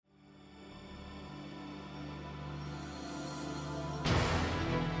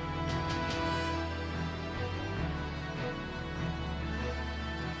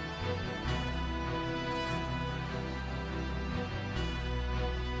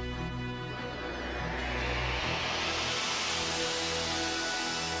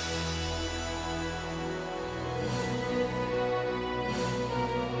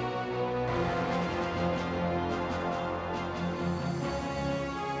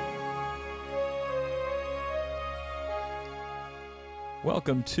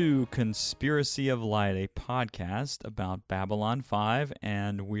Welcome to Conspiracy of Light, a podcast about Babylon 5,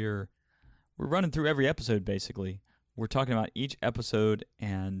 and we're running through every episode, basically. We're talking about each episode,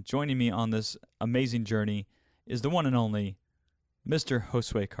 and joining me on this amazing journey is the one and only Mr.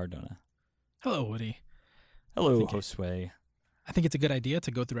 Josue Cardona. Hello, Woody. Hello, Josue. I think it's a good idea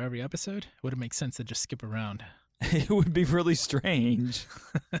to go through every episode. Would it make sense to just skip around? It would be really strange.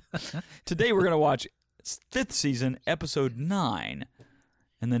 Today we're going to watch 5th season, episode 9.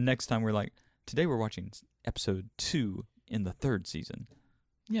 And then next time today we're watching episode 2 in the 3rd season.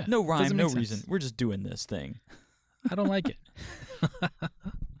 Yeah. No rhyme, no sense. reason. We're just doing this thing. I don't like it.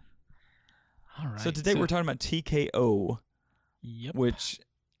 All right. So today we're talking about TKO, Yep. which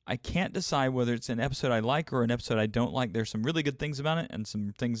I can't decide whether it's an episode I like or an episode I don't like. There's some really good things about it and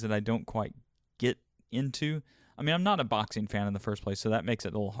some things that I don't quite get into. I mean, I'm not a boxing fan in the first place, so that makes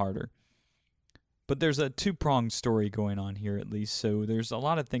it a little harder. But there's a two-pronged story going on here, at least, so there's a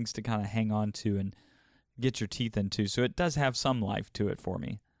lot of things to kind of hang on to and get your teeth into, so it does have some life to it for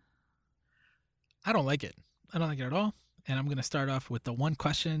me. I don't like it. I don't like it at all. And I'm going to start off with the one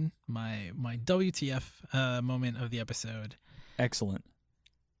question, my WTF moment of the episode. Excellent.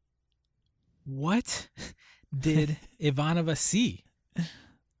 What did Ivanova see?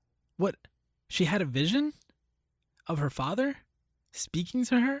 What? She had a vision of her father speaking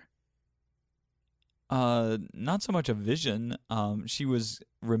to her? Not so much a vision. She was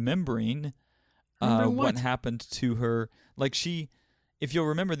remembering what happened to her. If you'll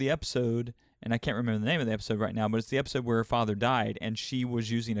remember the episode, and I can't remember the name of the episode right now, but it's the episode where her father died, and she was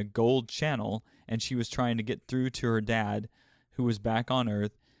using a gold channel, and she was trying to get through to her dad, who was back on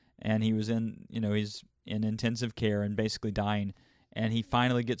Earth, and he was he's in intensive care and basically dying, and he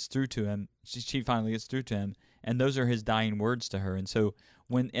finally gets through to him. She finally gets through to him, and those are his dying words to her. And so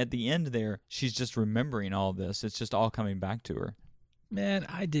when at the end there, she's just remembering all of this. It's just all coming back to her. Man,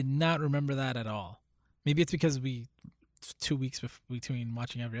 I did not remember that at all. Maybe it's because it's 2 weeks between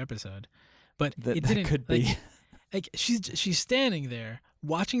watching every episode, but it didn't. That could be. Like she's standing there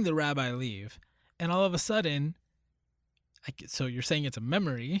watching the rabbi leave, and all of a sudden, so you're saying it's a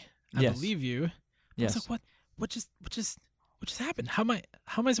memory? I Yes. believe you. Yes. I was like, what just happened? How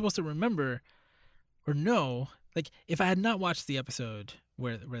am I supposed to remember or know? Like, if I had not watched the episode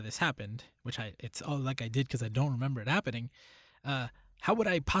where this happened, which it's all like I did because I don't remember it happening, how would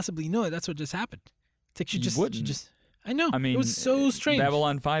I possibly know that that's what just happened? It's like she just I know. I mean, it was so strange.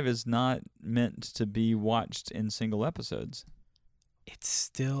 Babylon 5 is not meant to be watched in single episodes. It's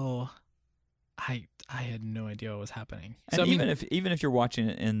still, I had no idea what was happening. And So even if you're watching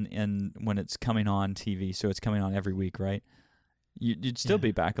it in when it's coming on TV, so it's coming on every week, right? You'd still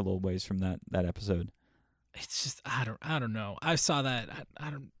be back a little ways from that episode. it's just I don't know. I saw that. I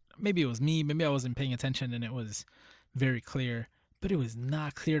don't. Maybe it was me. Maybe I wasn't paying attention, and it was very clear. But it was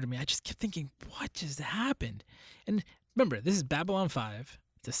not clear to me. I just kept thinking, what just happened? And remember, this is Babylon 5.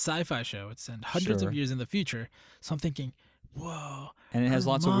 It's a sci-fi show. It's in hundreds of years in the future. So I'm thinking, whoa. And it has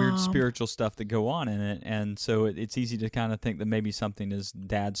her lots of weird mom- spiritual stuff that go on in it, and so it's easy to kind of think that maybe something is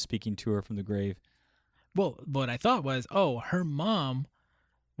dad speaking to her from the grave. Well, what I thought was, her mom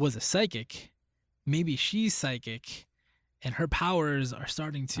was a psychic. Maybe she's psychic, and her powers are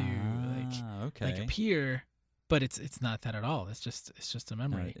starting to appear. But it's not that at all. It's just a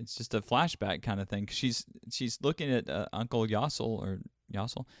memory. It's just a flashback kind of thing. She's looking at Uncle Yassel.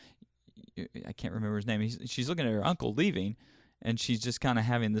 I can't remember his name. She's looking at her uncle leaving, and she's just kind of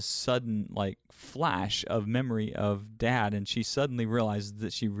having this sudden flash of memory of dad, and she suddenly realizes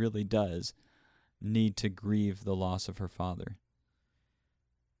that she really does need to grieve the loss of her father.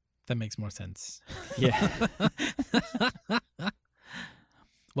 That makes more sense. Yeah.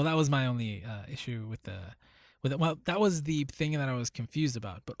 Well, that was my only issue with it. Well, that was the thing that I was confused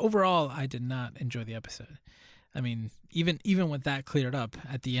about. But overall, I did not enjoy the episode. I mean, even with that cleared up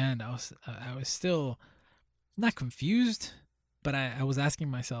at the end, I was still not confused, but I was asking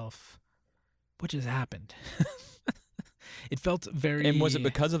myself, what just happened? It felt very. And was it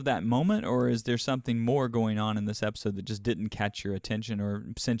because of that moment, or is there something more going on in this episode that just didn't catch your attention or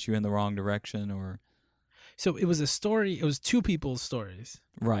sent you in the wrong direction? Or So it was a story. It was two people's stories.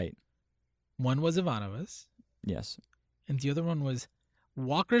 right? One was Ivanova's. Yes. And the other one was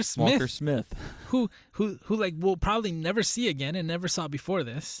Walker Smith. Walker Smith. who we'll probably never see again and never saw before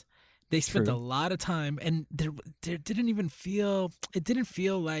this. They spent True. a lot of time, and there didn't even feel. It didn't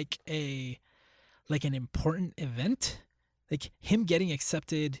feel like an important event, like him getting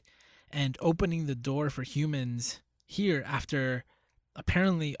accepted and opening the door for humans here after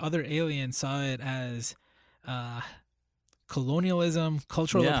apparently other aliens saw it as colonialism,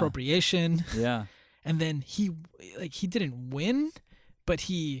 cultural appropriation. Yeah. And then he didn't win, but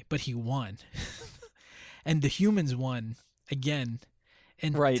he won, and the humans won again.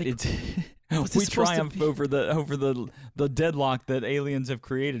 And right, we triumph over the deadlock that aliens have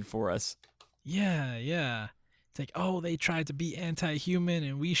created for us. Yeah. It's like, oh, they tried to be anti-human,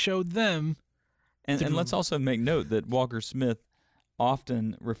 and we showed them. And let's also make note that Walker Smith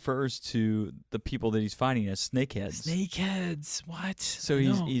often refers to the people that he's fighting as snakeheads. Snakeheads, what? So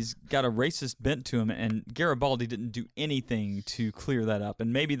he's got a racist bent to him, and Garibaldi didn't do anything to clear that up.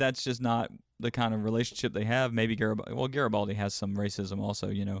 And maybe that's just not the kind of relationship they have. Maybe Garibaldi has some racism also,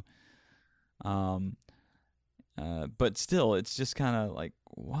 you know. But still, it's just kind of like,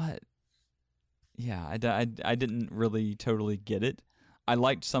 what? Yeah, I didn't really totally get it. I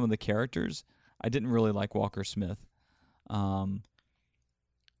liked some of the characters. I didn't really like Walker Smith.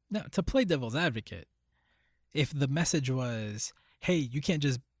 Now, to play devil's advocate, if the message was, hey, you can't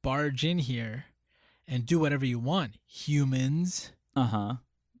just barge in here and do whatever you want, humans.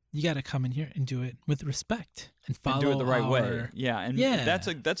 You got to come in here and do it with respect and follow and do it the right way. Yeah, and that's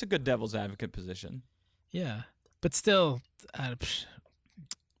a good devil's advocate position. Yeah, but still, I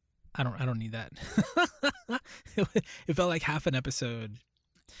don't need that. It felt like half an episode.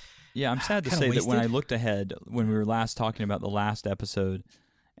 Yeah, I'm sad to say that when I looked ahead, when we were last talking about the last episode,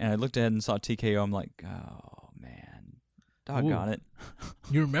 and I looked ahead and saw TKO, I'm like, oh man, doggone it.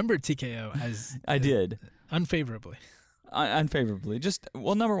 You remember TKO as I did unfavorably. Unfavorably. Just,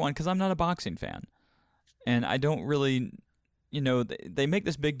 well, number one, because I'm not a boxing fan. And I don't really, you know, they make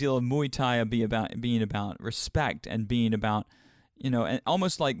this big deal of Muay Thai being about respect and being about, you know, and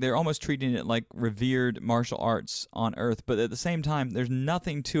almost like they're almost treating it like revered martial arts on earth. But at the same time, there's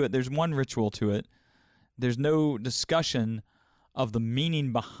nothing to it. There's one ritual to it. There's no discussion of the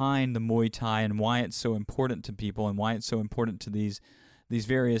meaning behind the Muay Thai and why it's so important to people and why it's so important to these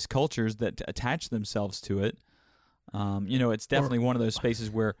various cultures that attach themselves to it. You know, it's definitely one of those spaces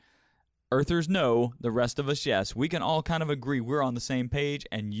where Earthers know, the rest of us, yes. We can all kind of agree we're on the same page,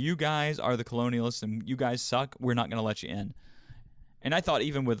 and you guys are the colonialists, and you guys suck. We're not going to let you in. And I thought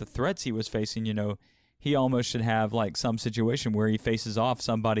even with the threats he was facing, you know, he almost should have like some situation where he faces off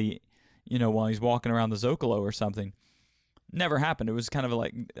somebody, you know, while he's walking around the Zocalo or something. Never happened. It was kind of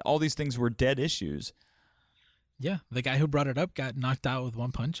like all these things were dead issues. Yeah, the guy who brought it up got knocked out with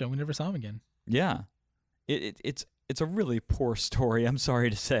one punch, and we never saw him again. Yeah, it's a really poor story. I'm sorry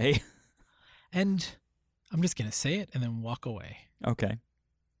to say. And I'm just gonna say it and then walk away. Okay.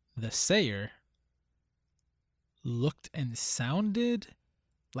 The sayer looked and sounded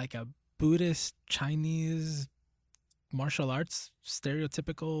like a Buddhist Chinese martial arts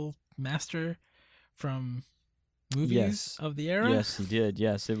stereotypical master from movies of the era. Yes, he did.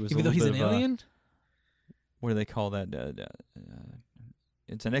 Yes, it was. Even though he's an alien. What do they call that?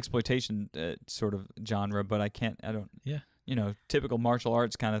 It's an exploitation sort of genre, but I don't. Yeah. You know, typical martial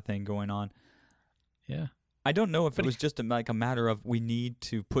arts kind of thing going on. Yeah. I don't know if it was just like a matter of we need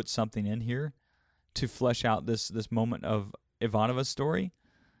to put something in here to flesh out this moment of Ivanova's story,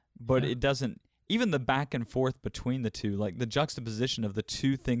 but it doesn't. Even the back and forth between the two, like the juxtaposition of the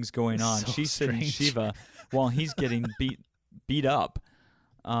two things going on. So She's sitting Shiva while he's getting beat up.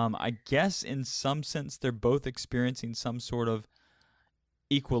 I guess in some sense they're both experiencing some sort of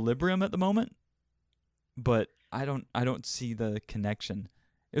equilibrium at the moment, but I don't see the connection.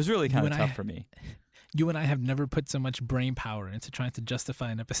 It was really kind of tough for me. You and I have never put so much brain power into trying to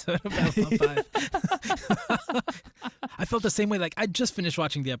justify an episode of Babylon 5. I felt the same way. Like, I just finished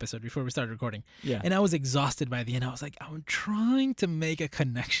watching the episode before we started recording. Yeah. And I was exhausted by the end. I was like, I'm trying to make a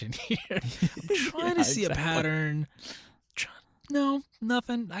connection here. I'm trying to see a pattern. No,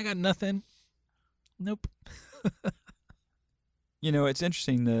 nothing. I got nothing. Nope. You know, it's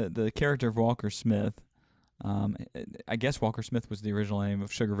interesting, the character of Walker Smith. I guess Walker Smith was the original name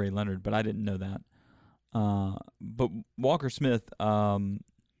of Sugar Ray Leonard, but I didn't know that. But Walker Smith,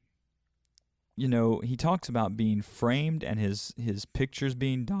 you know, he talks about being framed and his pictures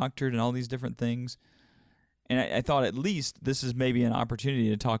being doctored and all these different things. And I thought at least this is maybe an opportunity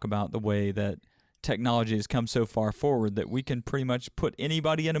to talk about the way that technology has come so far forward that we can pretty much put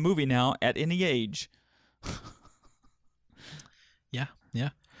anybody in a movie now at any age.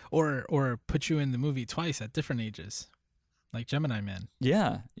 Yeah. Or put you in the movie twice at different ages. Like Gemini Man.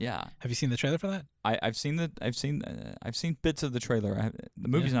 Yeah. Have you seen the trailer for that? I've seen bits of the trailer. The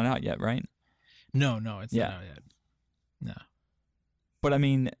movie's not out yet, right? No, it's not out yet. No. But I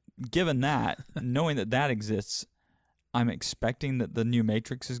mean, given that, knowing that exists, I'm expecting that the new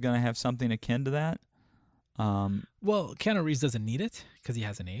Matrix is going to have something akin to that. Well, Keanu Reeves doesn't need it because he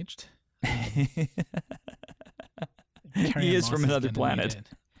hasn't aged. He is from another planet.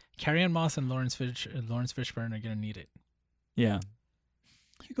 Carrie-Anne Moss and Lawrence Fishburne are going to need it. Yeah.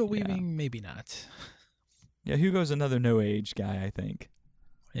 Hugo Weaving, maybe not. Yeah, Hugo's another no-age guy, I think.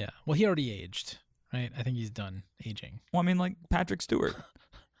 Yeah. Well, he already aged, right? I think he's done aging. Well, I mean, like Patrick Stewart.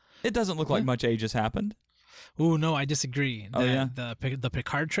 It doesn't look like much age has happened. Oh, no, I disagree. The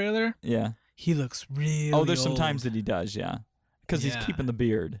Picard trailer? Yeah. He looks really Oh, there's old. some times that he does, yeah. Because he's keeping the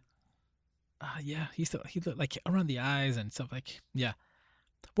beard. Yeah, he looked like around the eyes and stuff like, yeah.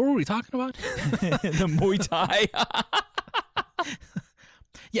 What were we talking about? The Muay Thai.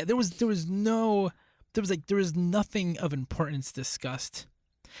 Yeah, there was nothing of importance discussed.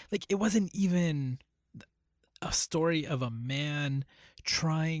 Like, it wasn't even a story of a man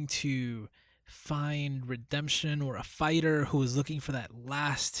trying to find redemption or a fighter who was looking for that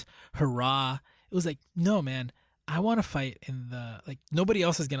last hurrah. It was like, no, man, I want to fight nobody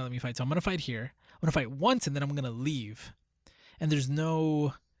else is going to let me fight. So I'm going to fight here. I'm going to fight once and then I'm going to leave. And there's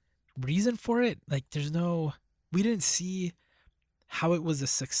no reason for it. Like, we didn't see how it was a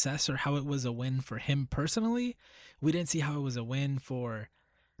success or how it was a win for him personally. We didn't see how it was a win for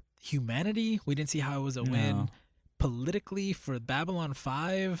humanity. We didn't see how it was a win politically for Babylon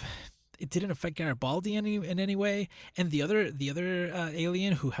 5. It didn't affect Garibaldi in any way. And the other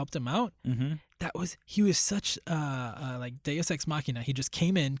alien who helped him out, he was such like Deus Ex Machina. He just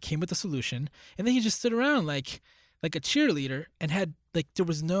came with the solution, and then he just stood around like a cheerleader and had there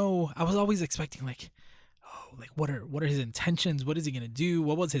was no. I was always expecting what are his intentions? What is he gonna do?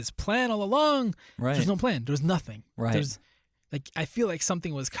 What was his plan all along? Right. There's no plan. There's nothing. Right. There's I feel like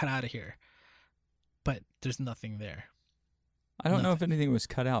something was cut out of here, but there's nothing there. I don't know if anything was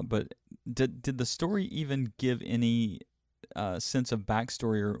cut out, but did the story even give any sense of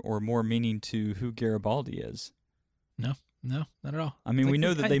backstory or more meaning to who Garibaldi is? No, not at all. I mean, we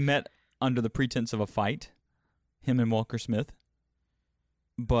know that they met under the pretense of a fight, him and Walker Smith.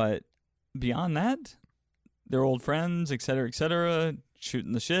 But beyond that, they're old friends, et cetera,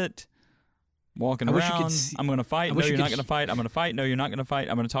 shooting the shit, walking around. I'm going to fight. No, you're not going to fight. I'm going to fight. No, you're not going to fight.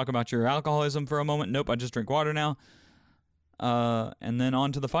 I'm going to talk about your alcoholism for a moment. Nope, I just drink water now. And then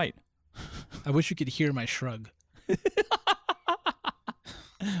on to the fight. I wish you could hear my shrug.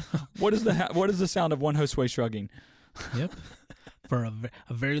 What is the sound of one Josue shrugging? Yep, for a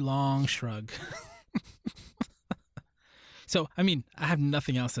very long shrug. So, I mean, I have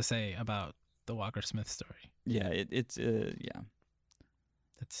nothing else to say about the Walker Smith story. Yeah, it's.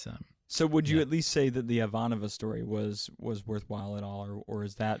 It's So, would you at least say that the Ivanova story was worthwhile at all, or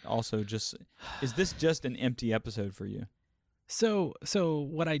is that also is this just an empty episode for you? So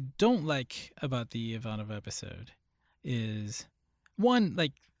what I don't like about the Ivanova episode is, one,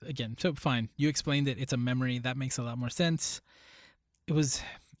 again, so fine, you explained it. It's a memory. That makes a lot more sense. It was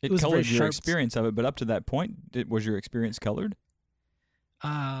colored your experience of it, but up to that point, was your experience colored?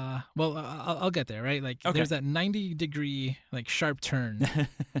 Well, I'll get there, right? Okay. There's that 90-degree sharp turn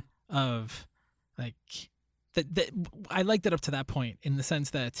of that. I liked it up to that point in the sense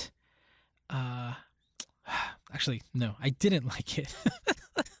that, actually, no, I didn't like it.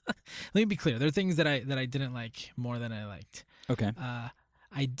 Let me be clear. There are things that I didn't like more than I liked. Okay.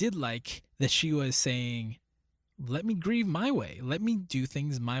 I did like that she was saying, let me grieve my way. Let me do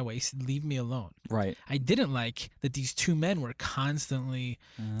things my way. Leave me alone. Right. I didn't like that these two men were constantly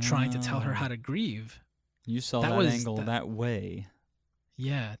trying to tell her how to grieve. You saw that angle that way.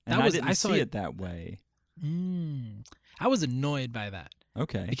 Yeah. And I didn't see it that way. I was annoyed by that.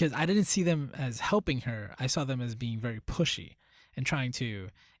 Okay. Because I didn't see them as helping her. I saw them as being very pushy and trying to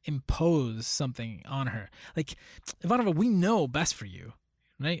impose something on her. Ivanova, we know best for you,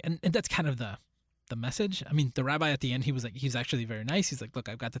 right? And that's kind of the message. I mean, the rabbi at the end, he's actually very nice. He's like, look,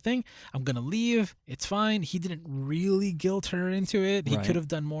 I've got the thing. I'm going to leave. It's fine. He didn't really guilt her into it. He could have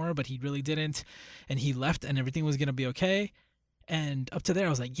done more, but he really didn't. And he left and everything was going to be okay. And up to there, I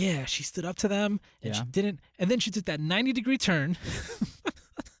was like, yeah, she stood up to them and she didn't. And then she took that 90-degree turn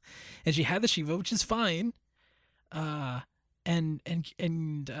and she had the Shiva, which is fine. And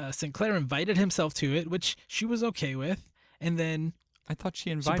Sinclair invited himself to it, which she was okay with. And then I thought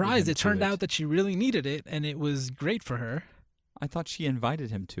she invited surprised, him it turned out that she really needed it and it was great for her. I thought she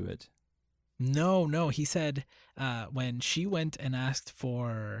invited him to it. No. He said when she went and asked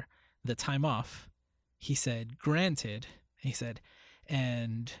for the time off, he said, granted. He said,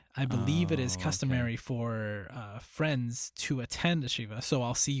 and I believe it is customary for friends to attend the Shiva, so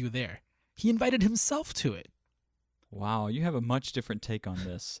I'll see you there. He invited himself to it. Wow, you have a much different take on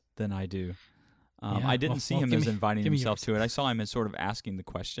this than I do. I didn't see him as inviting himself to it. I saw him as sort of asking the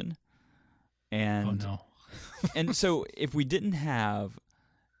question. And, and so if we didn't have,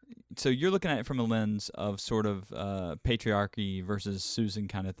 so you're looking at it from a lens of sort of patriarchy versus Susan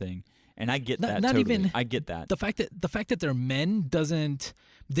kind of thing. And I get Not- that not totally. even I get that. the fact that they're men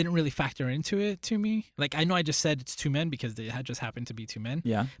didn't really factor into it to me. Like, I know I just said it's two men because they had just happened to be two men.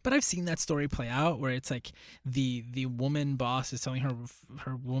 Yeah. But I've seen that story play out where it's like the woman boss is telling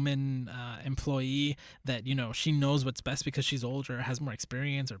her woman employee that, you know, she knows what's best because she's older, has more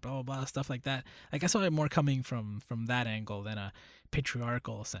experience, or blah blah blah, stuff like that. Like, I saw it more coming from that angle than a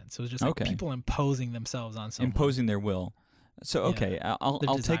patriarchal sense. It was just like Okay. people imposing themselves on someone. Imposing their will. So, okay, I'll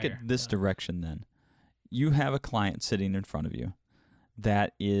take it desire, this direction then. You have a client sitting in front of you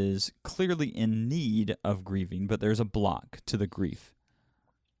that is clearly in need of grieving, but there's a block to the grief.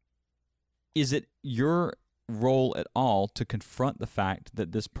 Is it your role at all to confront the fact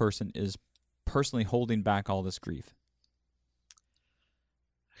that this person is personally holding back all this grief?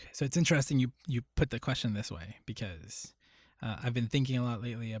 So it's interesting you put the question this way because I've been thinking a lot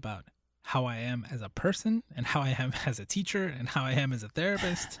lately about how I am as a person and how I am as a teacher and how I am as a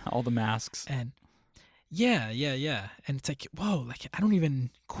therapist. All the masks. And yeah. And it's like, whoa, like I don't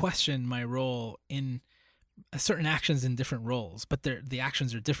even question my role in certain actions in different roles, but the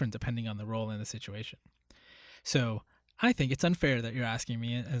actions are different depending on the role and the situation. So I think it's unfair that you're asking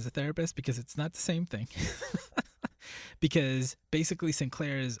me as a therapist because it's not the same thing. Because basically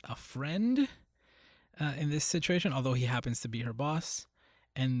Sinclair is a friend in this situation, although he happens to be her boss.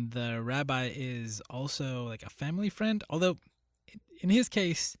 And the rabbi is also like a family friend. Although in his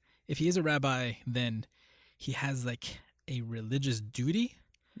case, if he is a rabbi, then he has like a religious duty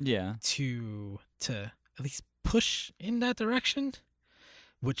to at least push in that direction,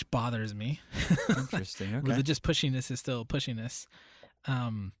 which bothers me. Interesting. Okay. Religious pushiness is still pushiness.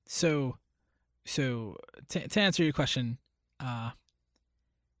 So to answer your question,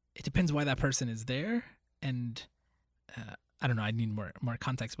 it depends why that person is there, and I don't know. I need more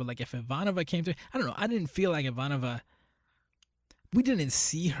context. But like, if Ivanova came to, I don't know. I didn't feel like Ivanova. We didn't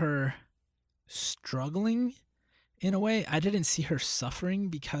see her struggling in a way. I didn't see her suffering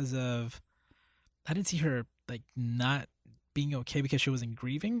because of. I didn't see her like not being okay because she wasn't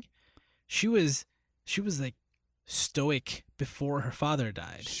grieving. She was like stoic before her father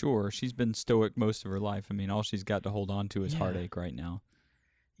died. Sure, she's been stoic most of her life. I mean, all she's got to hold on to is heartache right now.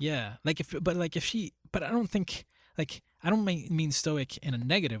 Yeah, but I don't think, like, I don't mean stoic in a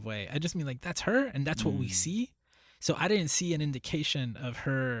negative way. I just mean like that's her and that's what we see. So I didn't see an indication of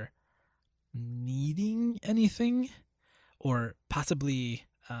her needing anything or possibly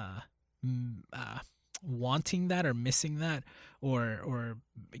wanting that or missing that or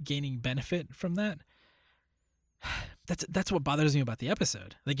gaining benefit from that. That's what bothers me about the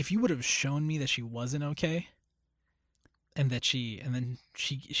episode. Like, if you would have shown me that she wasn't okay and then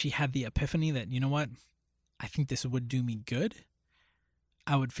she had the epiphany that, you know what, I think this would do me good,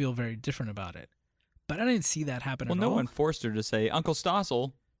 I would feel very different about it. But I didn't see that happen at all. Well, no one forced her to say, Uncle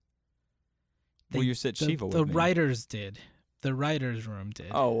Stossel, will you sit Shiva with me? The writers did. The writers' room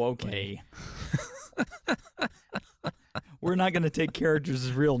did. Oh, okay. We're not going to take characters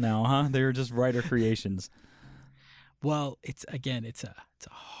as real now, huh? They're just writer creations. Well, it's a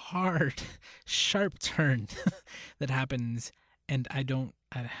hard, sharp turn that happens, and I don't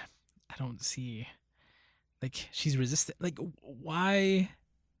see, like, she's resistant. Like, why?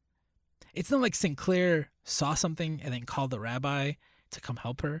 It's not like Sinclair saw something and then called the rabbi to come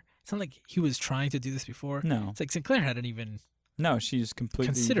help her. It's not like he was trying to do this before. No. It's like Sinclair hadn't even she's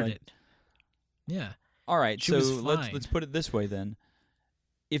completely considered it. Yeah. All right, She so was let's fine. put it this way then.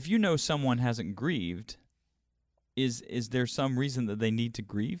 If you know someone hasn't grieved, is there some reason that they need to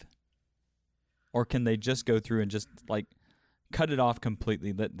grieve? Or can they just go through and just like cut it off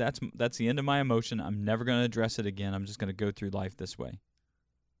completely? That's the end of my emotion. I'm never going to address it again. I'm just going to go through life this way.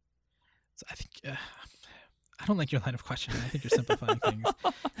 So I think I don't like your line of questioning. I think you're simplifying things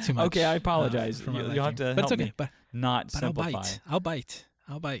too much. Okay, I apologize. For my You'll have liking. to But it's help okay. me But not I'll simplify. bite.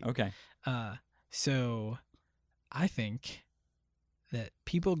 I'll bite. Okay. So I think that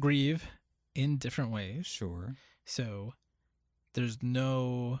people grieve in different ways. Sure. So I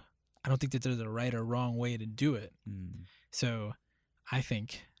don't think that there's a right or wrong way to do it. Mm. So I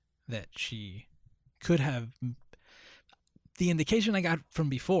think that she could have, the indication I got from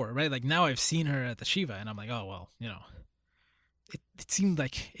before, right? Like, now I've seen her at the Shiva and I'm like, oh, well, you know, it seemed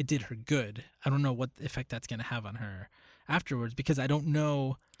like it did her good. I don't know what effect that's going to have on her afterwards because I don't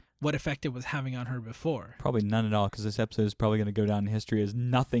know what effect it was having on her before. Probably none at all, because this episode is probably going to go down in history as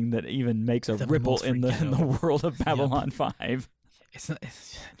nothing that even makes a The ripple most in the world of Babylon 5. It's not.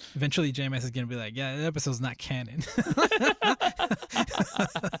 Eventually, JMS is going to be like, yeah, the episode's not canon.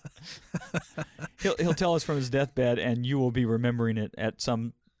 He'll tell us from his deathbed, and you will be remembering it at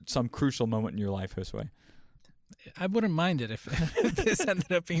some crucial moment in your life, Josue. I wouldn't mind it if this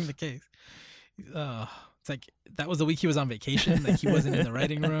ended up being the case. It's like that was the week he was on vacation. Like he wasn't in the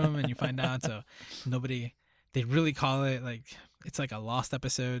writing room, and you find out. So nobody. They really call it like it's like a lost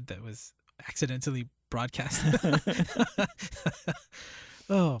episode that was accidentally broadcast.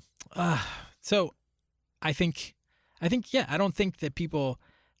 So I think, yeah, I don't think that people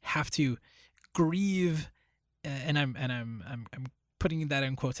have to grieve, and I'm putting that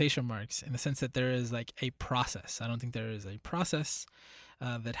in quotation marks in the sense that there is like a process. I don't think there is a process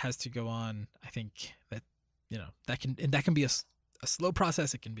that has to go on. I think that that can be a slow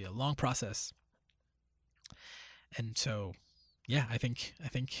process. It can be a long process. And so, yeah, I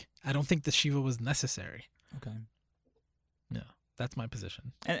don't think the Shiva was necessary. Okay. No, that's my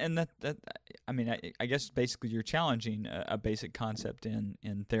position. And that I mean, I guess basically you're challenging a basic concept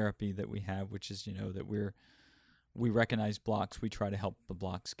in therapy that we have, which is, that we recognize blocks. We try to help the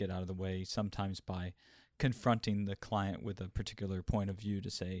blocks get out of the way, sometimes by confronting the client with a particular point of view to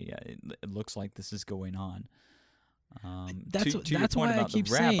say, it looks like this is going on. That's your point why about I keep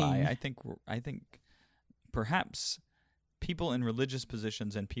the rabbi, saying, I think perhaps people in religious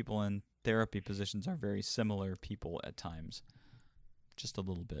positions and people in therapy positions are very similar people at times, just a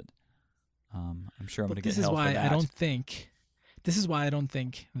little bit. I'm sure I'm going to get hell for that. This is why I don't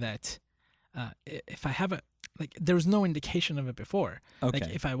think that if I have there was no indication of it before. Okay.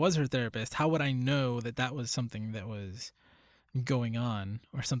 Like if I was her therapist, how would I know that was something that was going on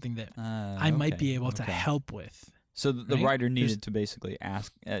or something that I might be able to help with? So the writer needed to basically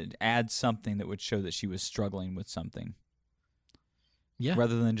add something that would show that she was struggling with something. Yeah.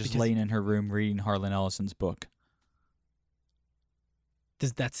 Rather than just laying in her room reading Harlan Ellison's book.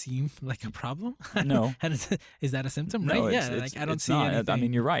 Does that seem like a problem? No. Is that a symptom? No, right? Yeah. I don't see anything. I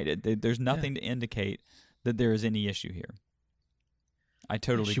mean, you're right. There's nothing to indicate that there is any issue here. I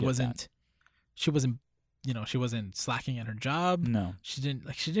totally get that. She wasn't slacking at her job. No. She didn't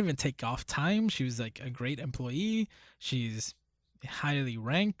even take off time. She was like a great employee. She's highly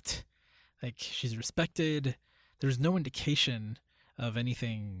ranked. Like she's respected. There's no indication of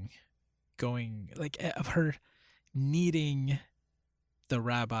anything going of her needing the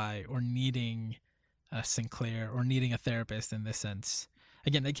rabbi or needing Sinclair or needing a therapist in this sense.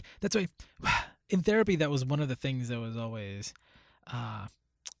 Again, like that's why in therapy that was one of the things that was always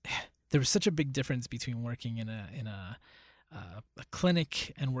there was such a big difference between working in a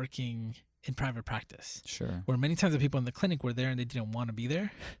clinic and working in private practice. Sure. Where many times the people in the clinic were there and they didn't want to be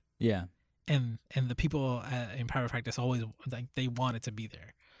there. Yeah. And the people in private practice always they wanted to be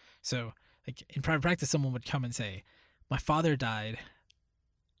there. So like in private practice, someone would come and say, "My father died.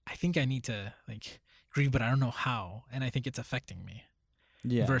 I think I need to grieve, but I don't know how, and I think it's affecting me."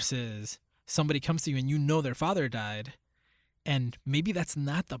 Yeah. Versus somebody comes to you and their father died, and maybe that's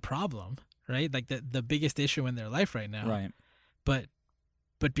not the problem, right? Like the biggest issue in their life right now. Right. But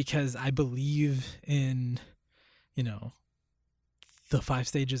because I believe in, the 5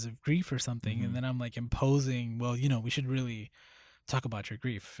 stages of grief or something, Mm-hmm. and then I'm like imposing, well, we should really talk about your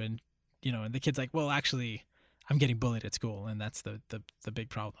grief, and and the kid's like, well, actually, I'm getting bullied at school, and that's the big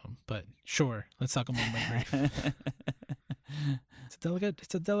problem. But sure, let's talk about my grief.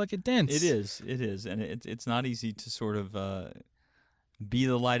 It's a delicate dance. It is, and it's not easy to sort of be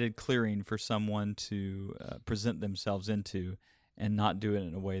the lighted clearing for someone to present themselves into, and not do it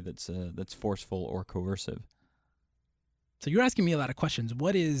in a way that's forceful or coercive. So you're asking me a lot of questions.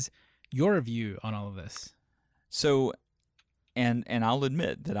 What is your view on all of this? So, and I'll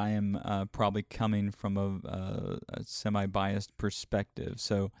admit that I am probably coming from a semi-biased perspective.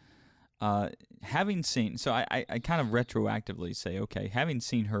 So, having seen, I kind of retroactively say, okay, having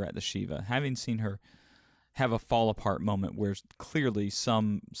seen her at the Shiva, having seen her have a fall apart moment where clearly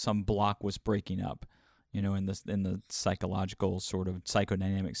some block was breaking up, in the psychological sort of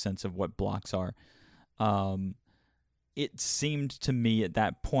psychodynamic sense of what blocks are. It seemed to me at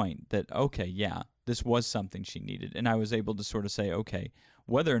that point that, okay, yeah, this was something she needed. And I was able to sort of say, okay,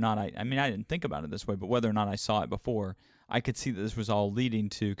 whether or not I didn't think about it this way, but whether or not I saw it before, I could see that this was all leading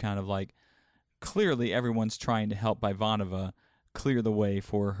to kind of like, clearly everyone's trying to help Ivanova clear the way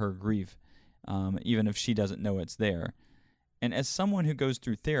for her grief, even if she doesn't know it's there. And as someone who goes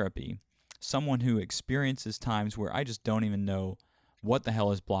through therapy, someone who experiences times where I just don't even know what the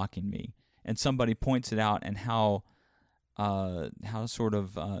hell is blocking me, and somebody points it out, and how sort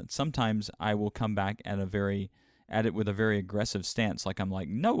of sometimes I will come back at it with a very aggressive stance, like I'm like,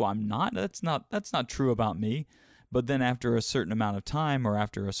 no, I'm not. That's not true about me. But then after a certain amount of time, or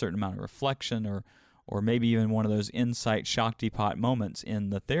after a certain amount of reflection, or maybe even one of those insight Shaktipat moments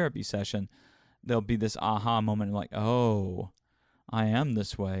in the therapy session, there'll be this aha moment, like, oh, I am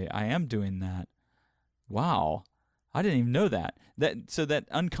this way. I am doing that. Wow. I didn't even know that. So that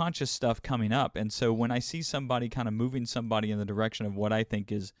unconscious stuff coming up. And so when I see somebody kind of moving somebody in the direction of what I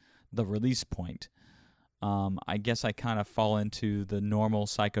think is the release point, I guess I kind of fall into the normal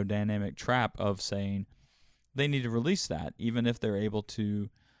psychodynamic trap of saying they need to release that, even if they're able to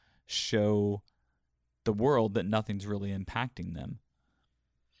show the world that nothing's really impacting them.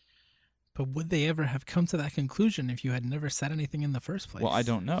 But would they ever have come to that conclusion if you had never said anything in the first place? Well, I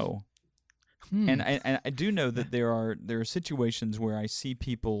don't know. And I do know that there are situations where I see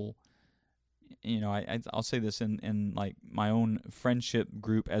people, I'll say this in like my own friendship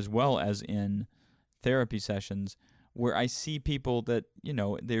group as well as in therapy sessions, where I see people that,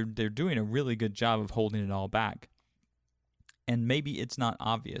 they're doing a really good job of holding it all back. And maybe it's not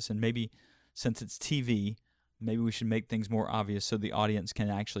obvious, and maybe since it's TV, maybe we should make things more obvious so the audience can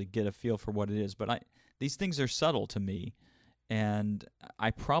actually get a feel for what it is. But these things are subtle to me. And I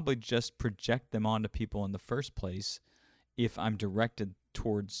probably just project them onto people in the first place if I'm directed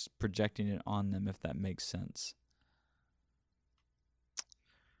towards projecting it on them, if that makes sense.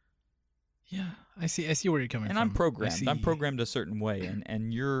 Yeah, I see where you're coming from. And I'm programmed. I'm programmed a certain way,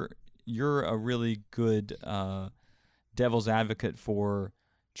 and you're a really good devil's advocate for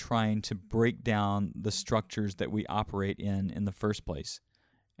trying to break down the structures that we operate in the first place.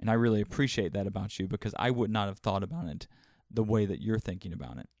 And I really appreciate that about you, because I would not have thought about it the way that you're thinking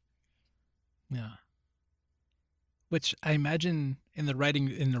about it. Yeah. Which I imagine in the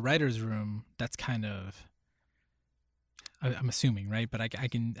writer's room, that's kind of, I'm assuming, right? But I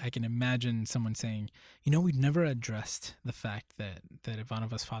can imagine someone saying, we've never addressed the fact that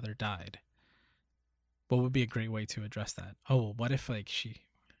Ivanova's father died. What would be a great way to address that? Oh, what if she,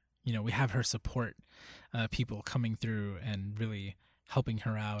 we have her support people coming through and really helping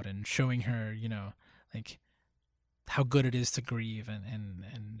her out and showing her, how good it is to grieve and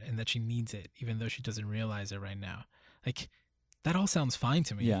that she needs it, even though she doesn't realize it right now. That all sounds fine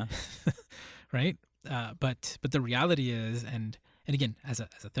to me. Yeah. Right. But the reality is, and again, as a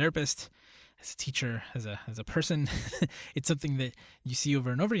therapist, as a teacher, as a person, it's something that you see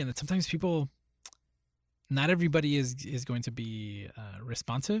over and over again, that sometimes people, not everybody is going to be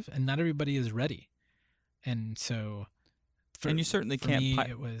responsive, and not everybody is ready. And so, and you certainly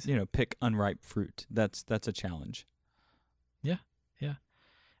can't pick unripe fruit. That's a challenge. Yeah.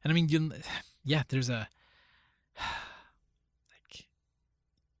 And I mean, there's a,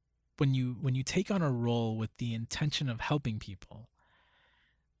 when you take on a role with the intention of helping people,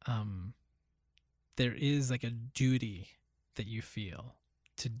 there is like a duty that you feel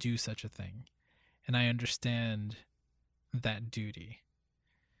to do such a thing. And I understand that duty.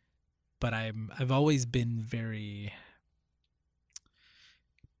 But I've always been very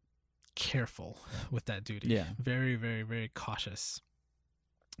careful with that duty. Yeah. Very, very, very cautious.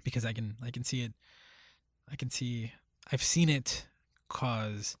 Because I can see it. I've seen it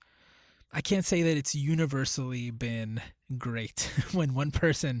cause, I can't say that it's universally been great when one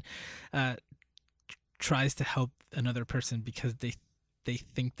person tries to help another person because they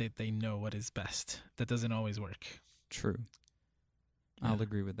think that they know what is best. That doesn't always work. True. I'll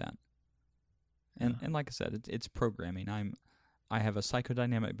agree with that. And like I said, it's programming. I have a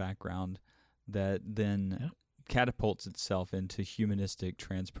psychodynamic background that then catapults itself into humanistic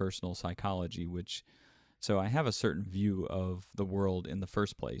transpersonal psychology, so I have a certain view of the world in the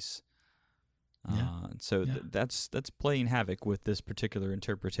first place. That's playing havoc with this particular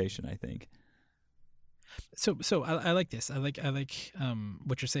interpretation, I think. So I like this. I like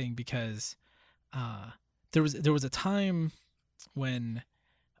what you're saying, because there was a time when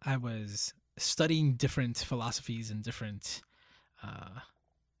I was studying different philosophies and different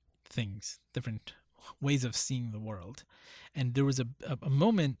things, different ways of seeing the world, and there was a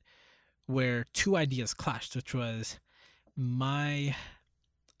moment where two ideas clashed, which was my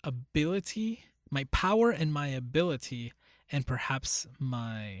ability, my power and my ability, and perhaps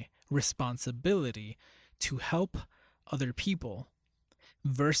my responsibility to help other people,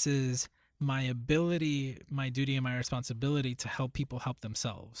 versus my ability, my duty, and my responsibility to help people help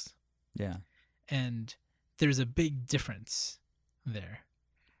themselves. Yeah. And there's a big difference there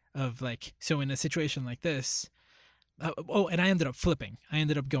of so in a situation like this, and I ended up flipping. I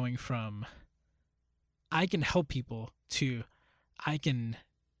ended up going from I can help people to I can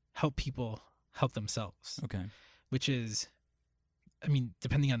help people help themselves. Okay. Which is, I mean,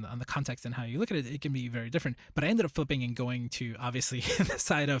 depending on the context and how you look at it, it can be very different. But I ended up flipping and going to, obviously, the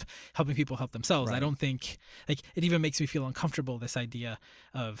side of helping people help themselves. Right. I don't think, it even makes me feel uncomfortable, this idea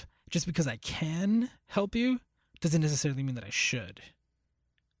of just because I can help you doesn't necessarily mean that I should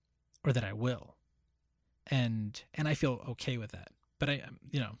or that I will. And I feel okay with that. But I,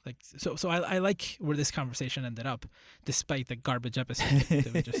 like, so I like where this conversation ended up, despite the garbage episode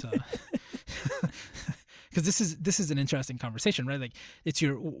that we just saw. Because this is an interesting conversation, right? Like,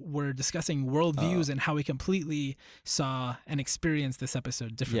 we're discussing worldviews and how we completely saw and experienced this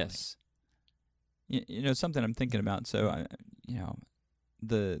episode differently. Yes. Something I'm thinking about. So,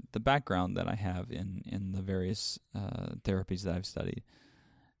 the background that I have in the various therapies that I've studied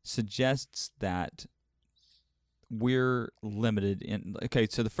suggests that we're limited in. Okay,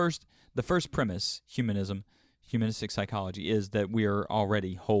 so the first premise, humanistic psychology, is that we are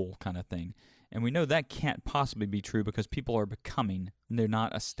already whole, kind of thing. And we know that can't possibly be true because people are becoming, and they're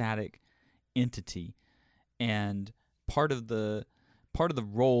not a static entity. And part of the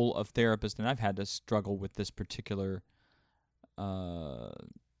role of therapists, and I've had to struggle with this particular way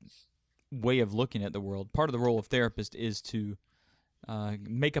of looking at the world. Part of the role of therapist is to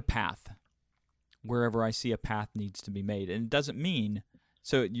make a path wherever I see a path needs to be made. And it doesn't mean,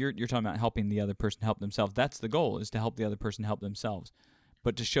 so you're talking about helping the other person help themselves. That's the goal, is to help the other person help themselves,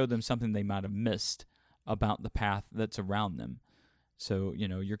 but to show them something they might have missed about the path that's around them. So,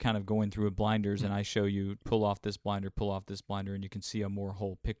 you're kind of going through a blinders, and I show you, pull off this blinder, and you can see a more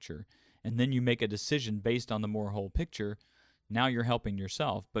whole picture. And then you make a decision based on the more whole picture. Now you're helping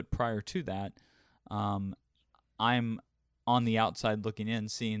yourself. But prior to that, I'm on the outside looking in,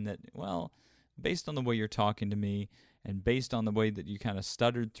 seeing that, well, based on the way you're talking to me, and based on the way that you kind of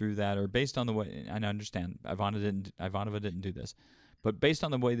stuttered through that, or based on the way, I understand Ivanova didn't do this, but based on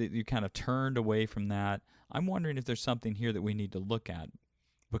the way that you kind of turned away from that, I'm wondering if there's something here that we need to look at.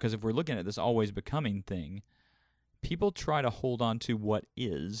 Because if we're looking at this always becoming thing, people try to hold on to what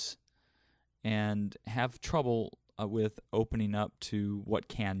is and have trouble with opening up to what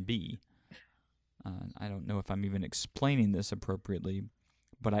can be. I don't know if I'm even explaining this appropriately,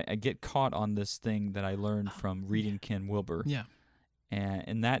 but I get caught on this thing that I learned from reading Ken Wilber. Yeah.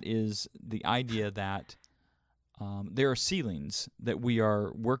 And that is the idea that there are ceilings that we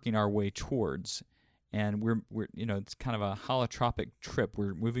are working our way towards, and we're it's kind of a holotropic trip.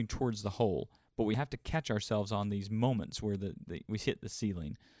 We're moving towards the whole, but we have to catch ourselves on these moments where we hit the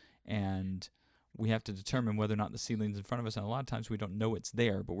ceiling, and we have to determine whether or not the ceiling's in front of us. And a lot of times we don't know it's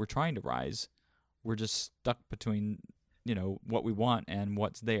there, but we're trying to rise. We're just stuck between what we want and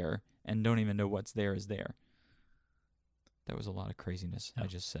what's there, and don't even know what's there is there. That was a lot of craziness I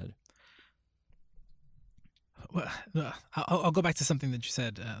just said. Well, I'll go back to something that you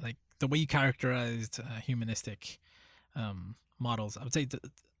said, like the way you characterized humanistic models. I would say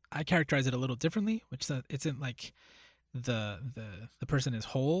I characterize it a little differently, which that it isn't like the person is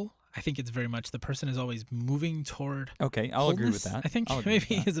whole. I think it's very much the person is always moving toward. Okay, I'll agree with that. I think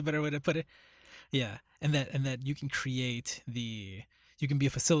maybe is a better way to put it. Yeah, and that you can you can be a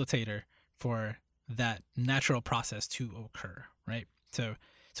facilitator for that natural process to occur, right? So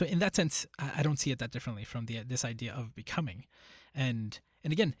in that sense, I don't see it that differently from this idea of becoming, and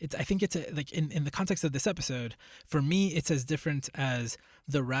again, I think it's like in the context of this episode, for me, it's as different as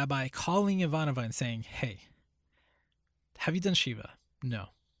the rabbi calling Ivanova and saying, "Hey, have you done Shiva? No.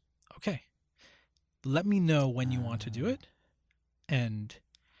 Okay. Let me know when you want to do it, and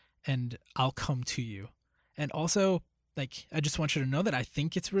I'll come to you. And also, like, I just want you to know that I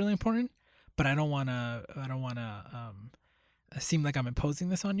think it's really important, but I don't want to seem like I'm imposing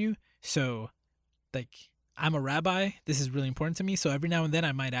this on you. So, like, I'm a rabbi. This is really important to me. So every now and then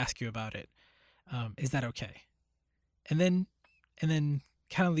I might ask you about it. Is that okay?" And then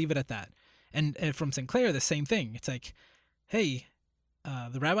kind of leave it at that. And from Sinclair, the same thing. It's like, "Hey,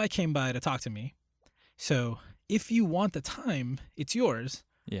 the rabbi came by to talk to me. So if you want the time, it's yours.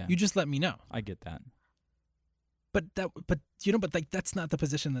 Yeah. You just let me know." I get that. But like that's not the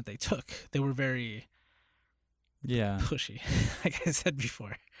position that they took. They were very pushy, like I said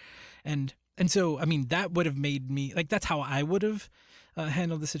before. And so, I mean, that would have made me, like, that's how I would have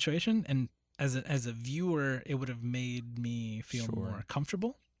handled the situation. And as a viewer, it would have made me feel more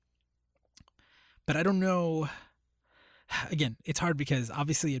comfortable. But I don't know. Again, it's hard because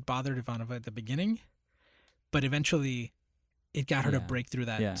obviously it bothered Ivanova at the beginning, but eventually it got her to break through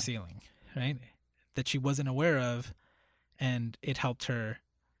that ceiling, right? That she wasn't aware of, and it helped her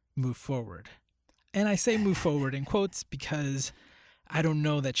move forward. And I say move forward in quotes because I don't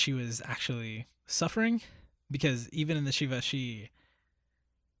know that she was actually suffering, because even in the Shiva, she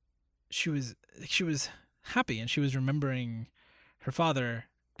was happy and she was remembering her father,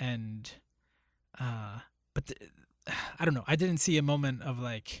 and but I don't know. I didn't see a moment of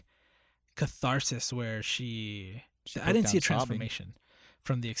like catharsis where I didn't see a transformation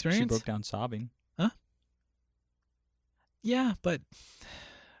from the experience. She broke down sobbing. Huh? Yeah, but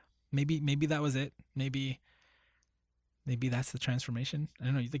maybe that was it. Maybe maybe that's the transformation. I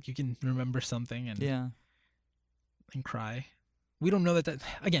don't know. You think you can remember something and cry? We don't know that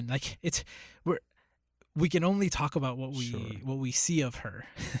again. Like we can only talk about what we see of her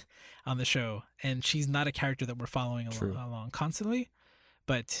on the show, and she's not a character that we're following along constantly.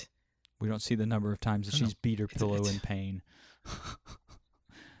 But we don't see the number of times that she's beat her pillow in pain,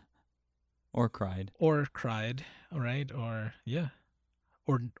 or cried, right? Or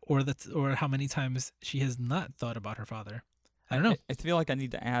or how many times she has not thought about her father. I don't know. I feel like I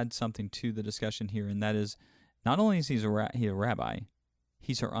need to add something to the discussion here, and that is, not only is he a rabbi,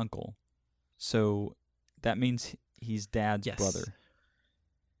 he's her uncle, so that means he's Dad's brother.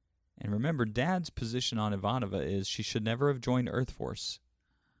 And remember, Dad's position on Ivanova is she should never have joined Earth Force.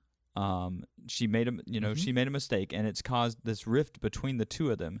 She made she made a mistake, and it's caused this rift between the two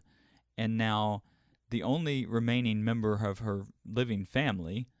of them. And now, the only remaining member of her living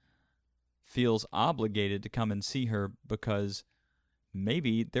family feels obligated to come and see her because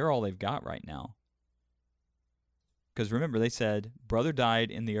maybe they're all they've got right now. Because remember, they said brother died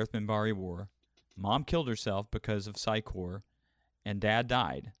in the Earth Minbari War. Mom killed herself because of Psycor, and Dad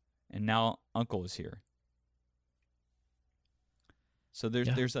died, and now Uncle is here. So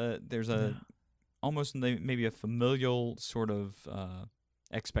there's almost maybe a familial sort of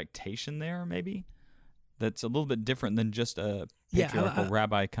expectation there, maybe that's a little bit different than just a patriarchal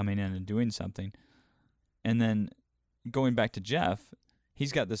rabbi coming in and doing something. And then going back to Jeff,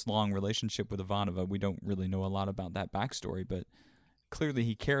 he's got this long relationship with Ivanova. We don't really know a lot about that backstory, but clearly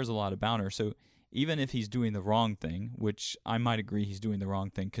he cares a lot about her. So even if he's doing the wrong thing, which I might agree he's doing the wrong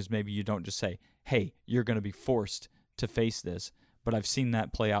thing, because maybe you don't just say, hey, you're going to be forced to face this. But I've seen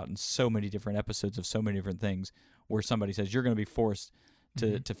that play out in so many different episodes of so many different things where somebody says, you're going to be forced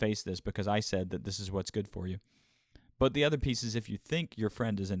to face this because I said that this is what's good for you. But the other piece is, if you think your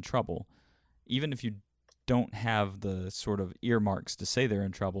friend is in trouble, even if you don't have the sort of earmarks to say they're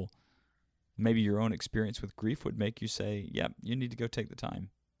in trouble, maybe your own experience with grief would make you say, yep, you need to go take the time.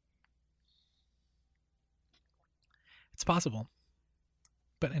 It's possible.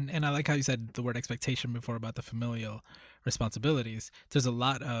 But and I like how you said the word expectation before about the familial responsibilities. There's a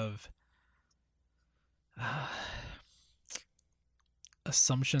lot of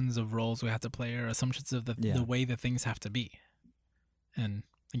assumptions of roles we have to play, or assumptions of the way that things have to be. And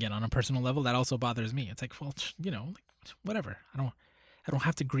again, on a personal level, that also bothers me. It's like, well, whatever. I don't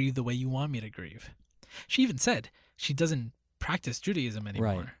have to grieve the way you want me to grieve. She even said she doesn't practice Judaism anymore.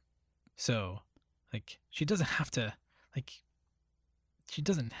 Right. So, like, she doesn't have to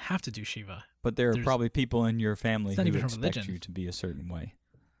do Shiva. But there's probably people in your family who expect you to be a certain way,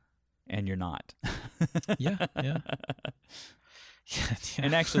 and you're not. Yeah.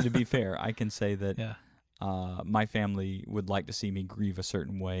 And actually, to be fair, I can say that my family would like to see me grieve a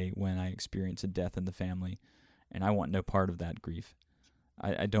certain way when I experience a death in the family, and I want no part of that grief.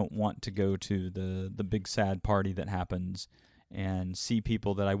 I don't want to go to the big sad party that happens and see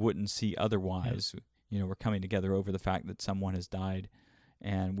people that I wouldn't see otherwise. Yeah. We're coming together over the fact that someone has died,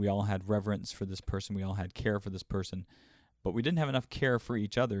 and we all had reverence for this person. We all had care for this person, but we didn't have enough care for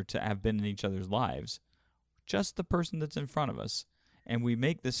each other to have been in each other's lives. Just the person that's in front of us. And we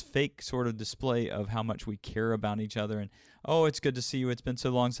make this fake sort of display of how much we care about each other. And, oh, it's good to see you. It's been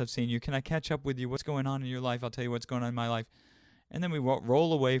so long since I've seen you. Can I catch up with you? What's going on in your life? I'll tell you what's going on in my life. And then we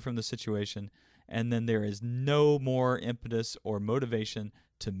roll away from the situation. And then there is no more impetus or motivation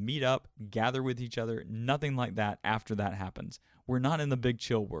to meet up, gather with each other. Nothing like that after that happens. We're not in the big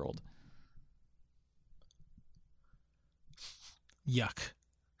chill world. Yuck.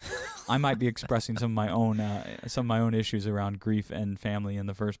 I might be expressing some of my own issues around grief and family in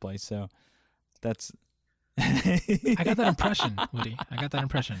the first place. So that's. I got that impression, Woody.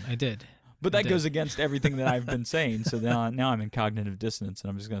 I did. But that goes against everything that I've been saying. So now I'm in cognitive dissonance,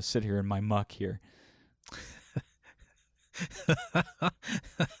 and I'm just going to sit here in my muck here.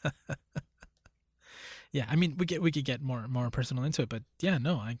 Yeah, I mean, we could get more personal into it, but yeah,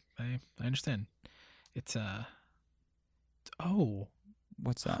 no, I understand. It's oh.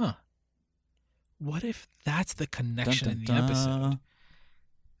 What's that? Huh. What if that's the connection in the episode?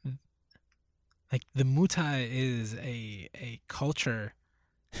 Like, the Mutai is a culture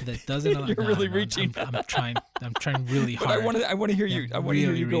that doesn't allow... You're really reaching. I'm trying really hard. But I want to hear you. I want to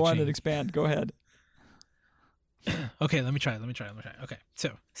hear you go on and expand. Go ahead. Okay, let me try. Okay,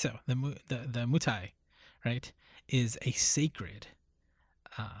 so the Mutai, right, is a sacred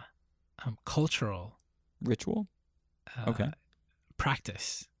cultural ritual. Okay.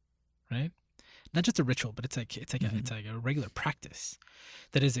 Practice, right? Not just a ritual, but it's like a regular practice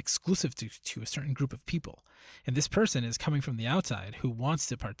that is exclusive to a certain group of people. And this person is coming from the outside who wants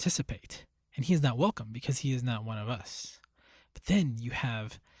to participate and he is not welcome because he is not one of us. But then you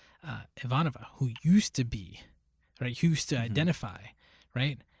have Ivanova, who used to be, right, who used to identify,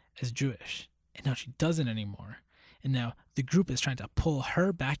 right, as Jewish, and now she doesn't anymore. And now the group is trying to pull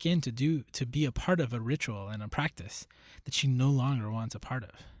her back in to be a part of a ritual and a practice that she no longer wants a part of.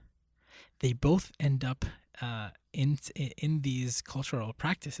 They both end up in these cultural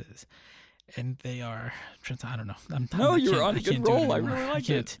practices, and they are, I don't know. You're on a good roll. I really like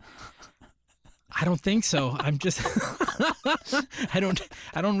it. I don't think so. I'm just I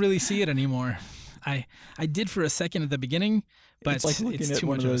don't really see it anymore. I did for a second at the beginning, but it's like looking at too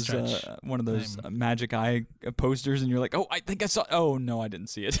much of a stretch. One of those Magic Eye posters, and you're like, oh, I think I saw. Oh no, I didn't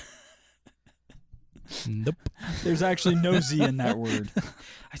see it. Nope. There's actually no Z in that word.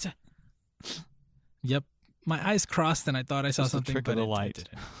 I said, yep. My eyes crossed, and I thought I saw just something, trick but of the light.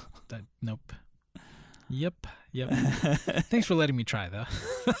 Nope. Yep. Thanks for letting me try, though.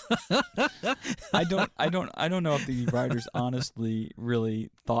 I don't know if the writers honestly really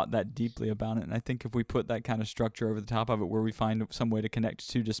thought that deeply about it. And I think if we put that kind of structure over the top of it, where we find some way to connect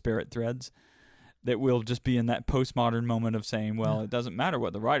two disparate threads, that we'll just be in that postmodern moment of saying, well, it doesn't matter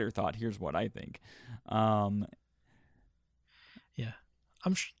what the writer thought. Here's what I think. Yeah,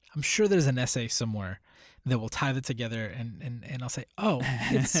 I'm sure there's an essay somewhere that will tie that together, and I'll say, oh,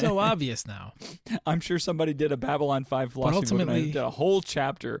 it's so obvious now. I'm sure somebody did a Babylon 5 philosophy book, and did a whole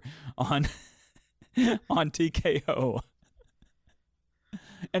chapter on TKO.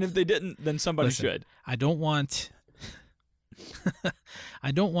 And if they didn't, then somebody should. I don't want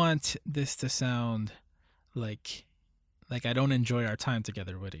this to sound like I don't enjoy our time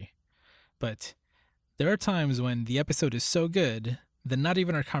together, Woody. But there are times when the episode is so good that not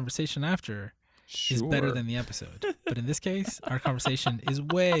even our conversation after is better than the episode. But in this case, our conversation is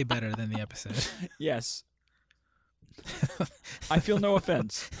way better than the episode. Yes. I feel no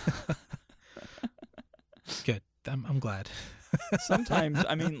offense. Good. I'm glad. Sometimes,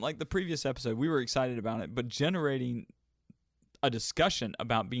 I mean, like the previous episode, we were excited about it, but generating a discussion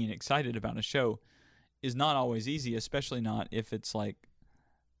about being excited about a show is not always easy, especially not if it's like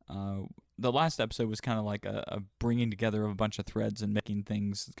the last episode was kind of like a bringing together of a bunch of threads and making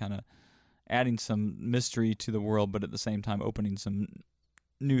things kind of adding some mystery to the world, but at the same time opening some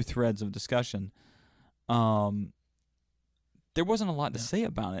new threads of discussion. There wasn't a lot to say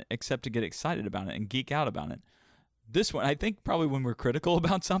about it except to get excited about it and geek out about it. This one, I think probably when we're critical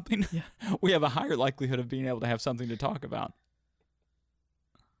about something, we have a higher likelihood of being able to have something to talk about.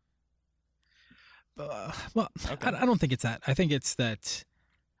 Well, okay. I don't think it's that. I think it's that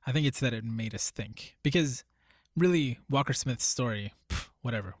it made us think. Because really, Walker Smith's story,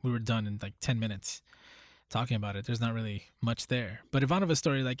 whatever, we were done in like 10 minutes talking about it. There's not really much there. But Ivanova's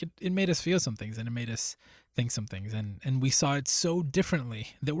story, like it made us feel some things, and it made us think some things, and we saw it so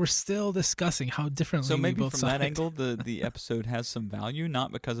differently that we're still discussing how differently we both saw it. So maybe from that angle, the episode has some value,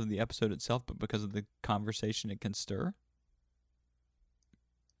 not because of the episode itself, but because of the conversation it can stir.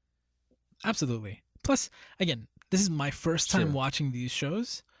 Absolutely. Plus, again, this is my first time watching these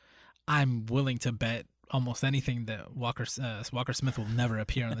shows. I'm willing to bet almost anything that Walker Smith will never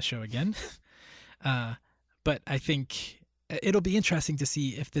appear on the show again. But I think it'll be interesting to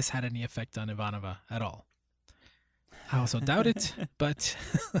see if this had any effect on Ivanova at all. I also doubt it, but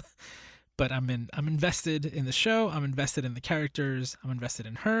I'm invested in the show. I'm invested in the characters. I'm invested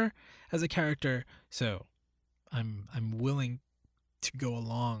in her as a character. So I'm willing to go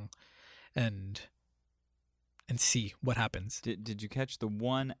along and see what happens. Did you catch the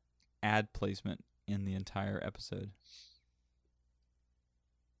one ad placement in the entire episode?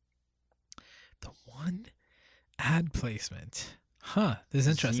 The one ad placement? Huh, this is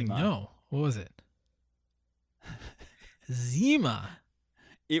interesting. Zima. No, what was it? Zima.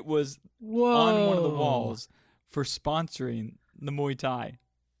 It was on one of the walls for sponsoring the Muay Thai.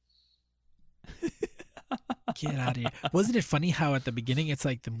 Get out of here. Wasn't it funny how at the beginning it's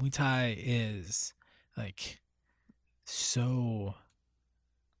like the Muay Thai is like so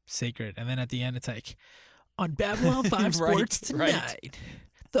sacred, and then at the end it's like, on Babylon 5 Sports tonight,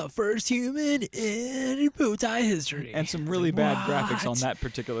 the first human in Muay Thai history. And some really bad graphics on that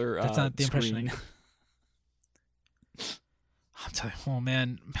particular That's not the screen. I'm telling you, oh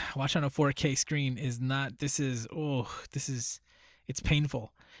man, watching on a 4K screen is not, it's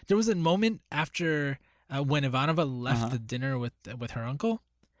painful. There was a moment after when Ivanova left the dinner with her uncle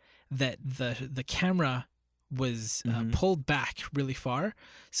that the camera was pulled back really far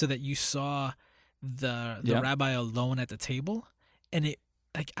so that you saw the rabbi alone at the table, and it,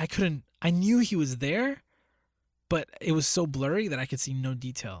 like, I knew he was there, but it was so blurry that I could see no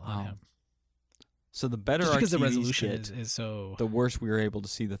detail on him. So the better Just our because the TVs resolution get, is so. the worse we were able to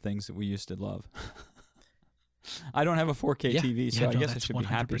see the things that we used to love. I don't have a 4K TV, so I guess I should be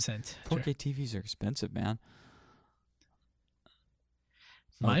happy. 4K TVs are expensive, man.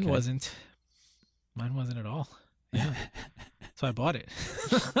 Mine wasn't. Mine wasn't at all. Yeah. So I bought it.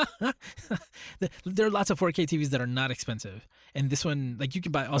 There are lots of 4K TVs that are not expensive, and this one, like, you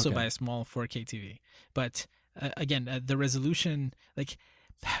can buy buy a small 4K TV, but again, the resolution, like,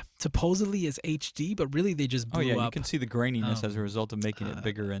 supposedly is HD, but really they just blew up. You can see the graininess as a result of making it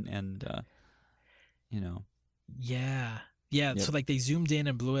bigger and you know. Yeah. Yep. So like they zoomed in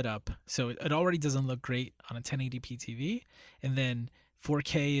and blew it up, so it already doesn't look great on a 1080p TV, and then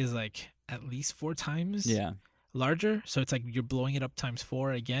 4K is like at least 4 times larger, so it's like you're blowing it up times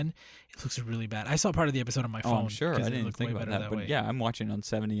 4 again. It looks really bad. I saw part of the episode on my phone. I'm sure. I didn't even think about that, but way. Yeah, I'm watching on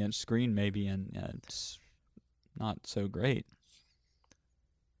 70-inch screen maybe, and it's not so great.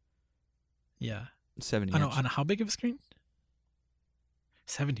 Yeah. 70 inch. On how big of a screen?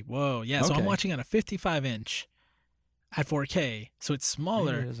 70. Whoa. Yeah. So I'm watching on a 55-inch at 4K. So it's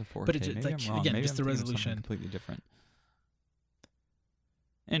smaller. Maybe it is a 4K. But it's maybe like, I'm wrong. again, maybe just I'm the thinking of resolution. something completely different.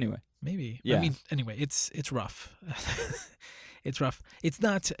 Anyway. Maybe. Yeah. I mean, anyway, it's rough. It's rough. It's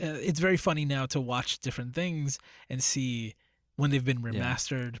not. It's very funny now to watch different things and see when they've been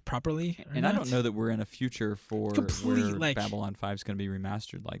remastered properly. And I don't know that we're in a future for where Babylon 5 is going to be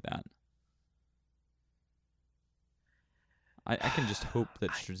remastered like that. I can just hope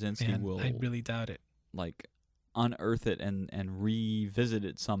that Straczynski will. I really doubt it. Like, unearth it and revisit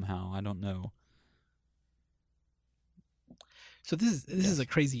it somehow. I don't know. So this is a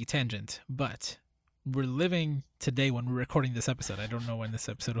crazy tangent, but we're living today when we're recording this episode. I don't know when this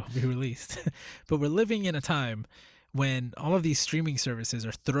episode will be released, but we're living in a time when all of these streaming services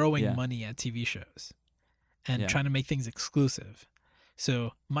are throwing money at TV shows and trying to make things exclusive.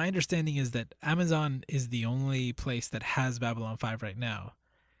 So my understanding is that Amazon is the only place that has Babylon 5 right now.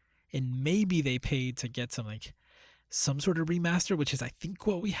 And maybe they paid to get some sort of remaster, which is I think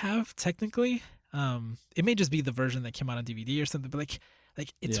what we have technically. It may just be the version that came out on DVD or something, but like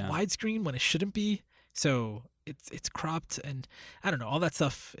it's widescreen when it shouldn't be. So it's cropped, and I don't know, all that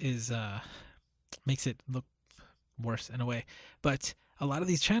stuff is makes it look worse in a way. But a lot of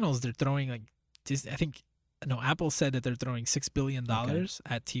these channels, they're throwing like Disney, Apple said that they're throwing $6 billion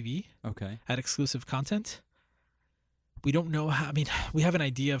at TV, at exclusive content. We don't know how. I mean, we have an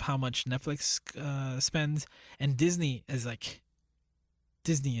idea of how much Netflix spends, and Disney is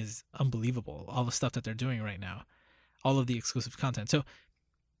unbelievable. All the stuff that they're doing right now, all of the exclusive content. So,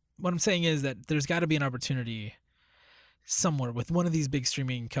 what I'm saying is that there's got to be an opportunity somewhere with one of these big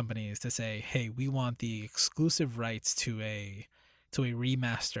streaming companies to say, "Hey, we want the exclusive rights to a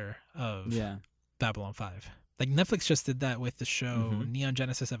remaster of Babylon 5." Like Netflix just did that with the show Neon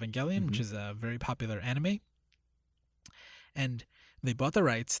Genesis Evangelion, which is a very popular anime. And they bought the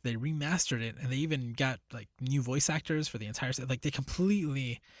rights, they remastered it, and they even got like new voice actors for the entire set. Like they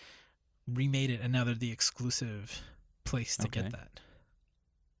completely remade it, and now they're the exclusive place to get that.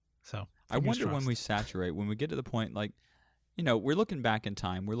 So I wonder when we saturate, when we get to the point, like, we're looking back in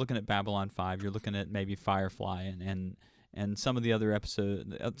time. We're looking at Babylon 5. You're looking at maybe Firefly and some of the other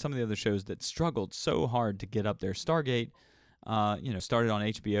some of the other shows that struggled so hard to get up there. Stargate, started on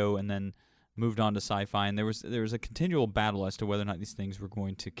HBO and then moved on to Sci-Fi, and there was a continual battle as to whether or not these things were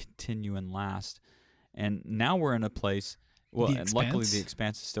going to continue and last. And now we're in a place. Well, and luckily the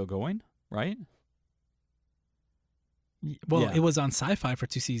Expanse is still going, right? Well, it was on Sci-Fi for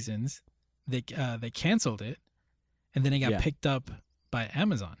 2 seasons. They canceled it, and then it got picked up by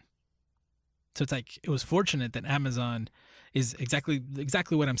Amazon. So it's like it was fortunate that Amazon is exactly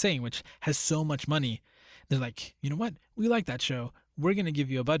what I'm saying, which has so much money. They're like, you know what? We like that show. We're going to give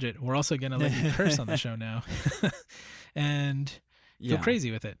you a budget. We're also going to let you curse on the show now and go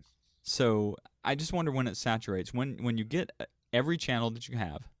crazy with it. So I just wonder when it saturates. When you get every channel that you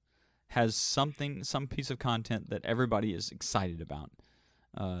have has some piece of content that everybody is excited about,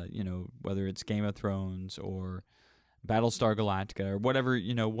 whether it's Game of Thrones or Battlestar Galactica or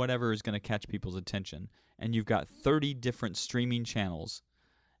whatever is going to catch people's attention. And you've got 30 different streaming channels.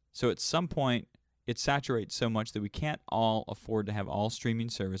 So at some point, it saturates so much that we can't all afford to have all streaming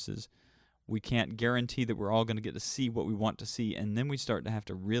services. We can't guarantee that we're all going to get to see what we want to see. And then we start to have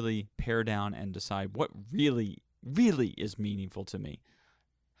to really pare down and decide what really, really is meaningful to me.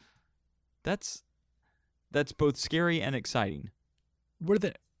 That's both scary and exciting. We're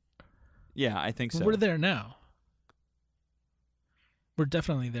there. Yeah, I think so. We're there now. We're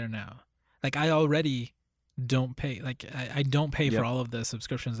definitely there now. Like, I already don't pay. Like, I don't pay for all of the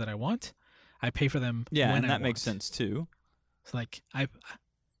subscriptions that I want. I pay for them when I want. Yeah, and that makes sense too. So like I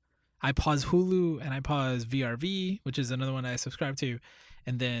I pause Hulu and I pause VRV, which is another one I subscribe to,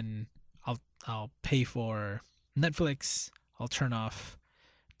 and then I'll pay for Netflix. I'll turn off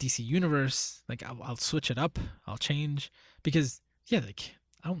DC Universe. Like I'll switch it up. I'll change because like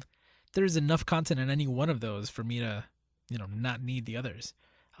there's enough content in any one of those for me to not need the others.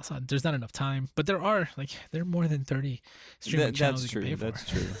 Also, there's not enough time, but there are more than 30 streaming channels you can pay for. That's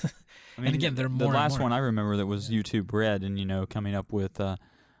true. I mean, and again, they're more. The last and more. one I remember that was YouTube Red, and coming up with a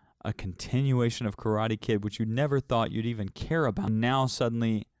continuation of Karate Kid, which you never thought you'd even care about. Now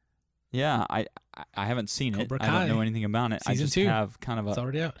suddenly, yeah, I haven't seen Cobra it. Kai. I don't know anything about it. Season I just 2. have kind of It's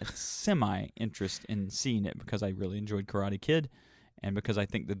already out. a semi-interest in seeing it because I really enjoyed Karate Kid, and because I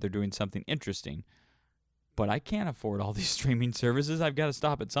think that they're doing something interesting. But I can't afford all these streaming services. I've got to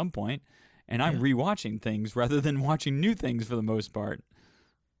stop at some point, and I'm rewatching things rather than watching new things for the most part.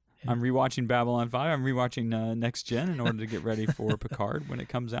 Yeah. I'm rewatching Babylon 5. I'm rewatching Next Gen in order to get ready for Picard when it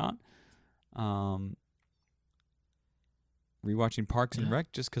comes out. Rewatching Parks and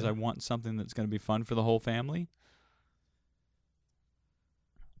Rec just because I want something that's going to be fun for the whole family.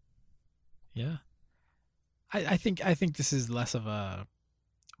 Yeah, I think this is less of a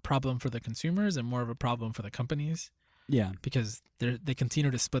problem for the consumers and more of a problem for the companies. Yeah, because they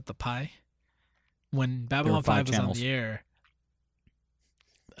continue to split the pie. When Babylon 5 was on the air,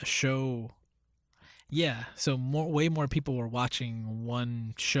 a show. Yeah, so way more people were watching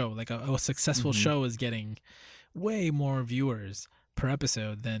one show. Like a successful show is getting way more viewers per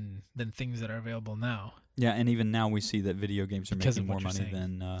episode than things that are available now. Yeah, and even now we see that video games are making more money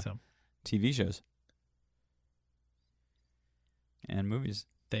than TV shows and movies.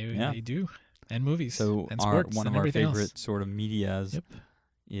 They do, and movies. So and sports one and of our everything favorite else. sort of medias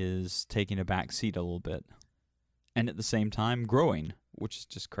is taking a back seat a little bit, and at the same time growing, which is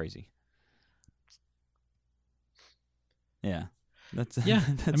just crazy. Yeah, that's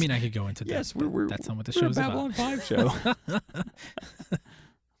I mean, I could go into that. Yes, that's not what the show's about. We're a Babylon 5 show.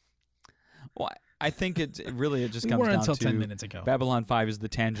 Well, I think it just comes down until to 10 minutes ago. Babylon 5 is the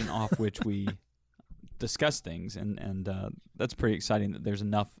tangent off which we discuss things, and that's pretty exciting that there's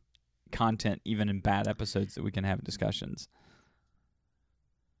enough content even in bad episodes that we can have discussions.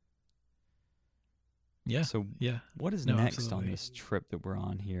 Yeah. So what is next on this trip that we're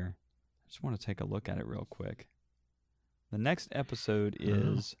on here? I just want to take a look at it real quick. The next episode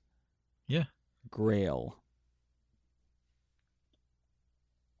is Grail.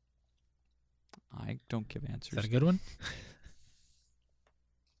 I don't give answers. Is that a good one?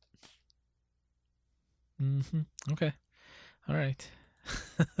 Okay. All right.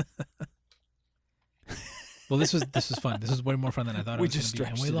 Well, this was fun. This was way more fun than I thought it was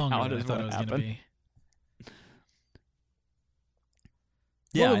going to be, and way longer than I thought it was going to be.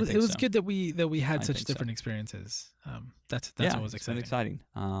 Yeah, well, it was good that we had such different experiences. That's always exciting. It's been exciting.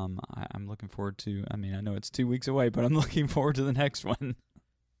 I'm looking forward to. I mean, I know it's 2 weeks away, but I'm looking forward to the next one.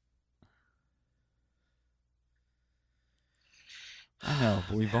 I know,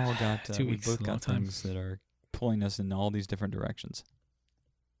 but we've all got 2 weeks. We've both got things that are pulling us in all these different directions.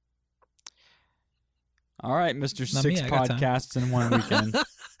 All right, Mr. Six podcasts in one weekend.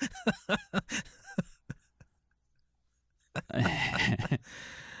 I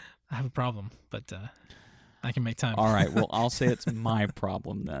have a problem, but I can make time. All right, well, I'll say it's my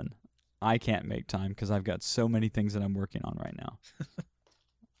problem then. I can't make time because I've got so many things that I'm working on right now.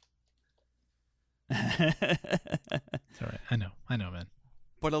 It's all right. I know, man.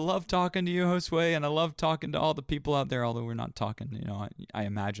 But I love talking to you, Josue, and I love talking to all the people out there, although we're not talking. I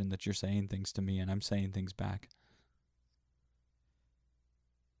imagine that you're saying things to me, and I'm saying things back.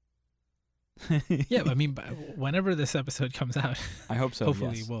 Yeah, I mean, whenever this episode comes out, I hope so.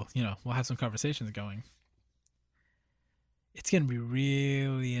 Hopefully, we'll have some conversations going. It's gonna be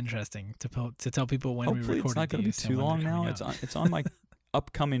really interesting to tell people when hopefully we record. It's not gonna be too long now. It's on my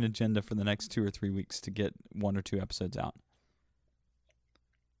upcoming agenda for the next 2 or 3 weeks to get 1 or 2 episodes out.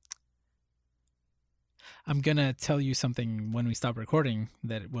 I'm gonna tell you something when we stop recording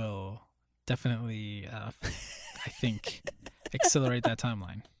that will definitely, I think, accelerate that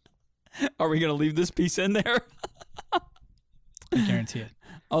timeline. Are we going to leave this piece in there? I guarantee it.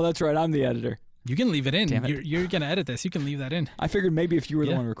 Oh, that's right. I'm the editor. You can leave it in. Damn it. You're going to edit this. You can leave that in. I figured maybe if you were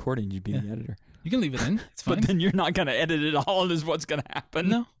the one recording, you'd be the editor. You can leave it in. It's fine. But then you're not going to edit it all is what's going to happen.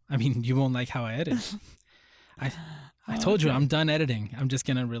 No. I mean, you won't like how I edit. I told you I'm done editing. I'm just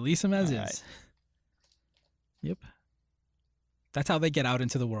going to release them as is. Right. Yep. That's how they get out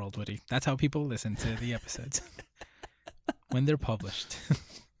into the world, Woody. That's how people listen to the episodes when they're published.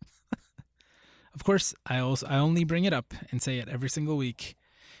 Of course, I only bring it up and say it every single week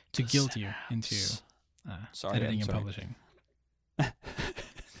to guilt you into editing and publishing. Yeah.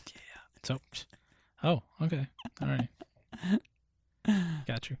 So, oh, okay, all right,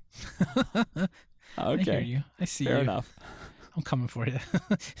 got you. I hear Okay. you. I see Fair you. enough. I'm coming for you.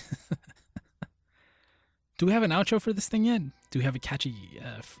 Do we have an outro for this thing yet? Do we have a catchy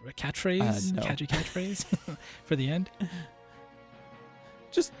catchphrase? No. Catchy catchphrase for the end?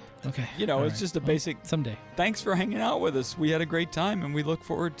 Just, Okay. it's all just a right. basic Someday. thanks for hanging out with us. We had a great time, and we look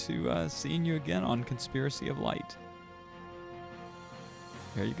forward to seeing you again on Conspiracy of Light.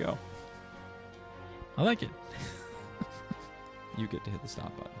 There you go. I like it. You get to hit the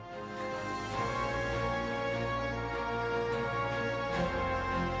stop button.